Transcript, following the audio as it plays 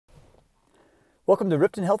Welcome to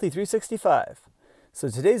Ripped and Healthy 365. So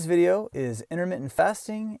today's video is intermittent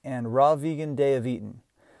fasting and raw vegan day of eating.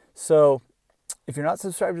 So if you're not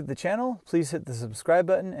subscribed to the channel, please hit the subscribe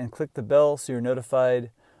button and click the bell so you're notified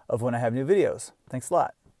of when I have new videos. Thanks a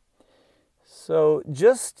lot. So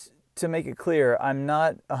just to make it clear, I'm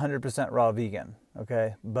not 100% raw vegan,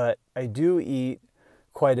 okay? But I do eat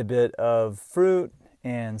quite a bit of fruit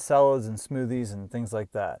and salads and smoothies and things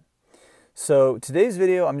like that. So today's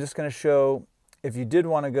video, I'm just going to show, if you did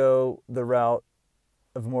want to go the route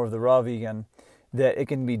of more of the raw vegan, that it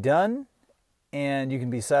can be done and you can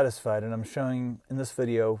be satisfied. And I'm showing in this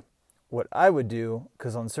video what I would do,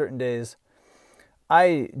 because on certain days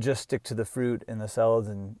I just stick to the fruit and the salads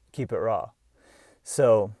and keep it raw.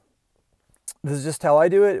 So this is just how I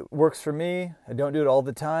do it. It works for me. I don't do it all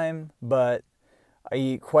the time, but I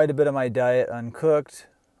eat quite a bit of my diet uncooked,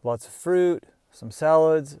 lots of fruit, some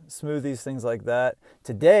salads, smoothies, things like that.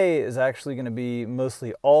 Today is actually going to be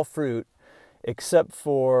mostly all fruit, except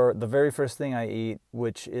for the very first thing I eat,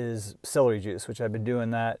 which is celery juice, which I've been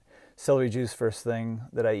doing that celery juice first thing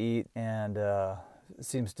that I eat, and it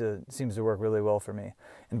seems to work really well for me.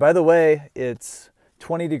 And by the way, it's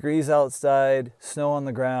 20 degrees outside, snow on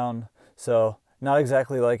the ground, so not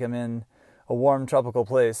exactly like I'm in a warm tropical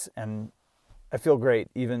place, and I feel great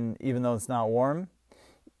even though it's not warm,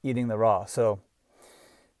 eating the raw. So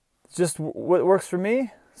it's just what works for me.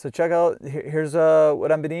 So check out, here's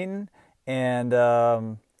what I've been eating, and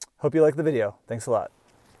hope you like the video. Thanks a lot.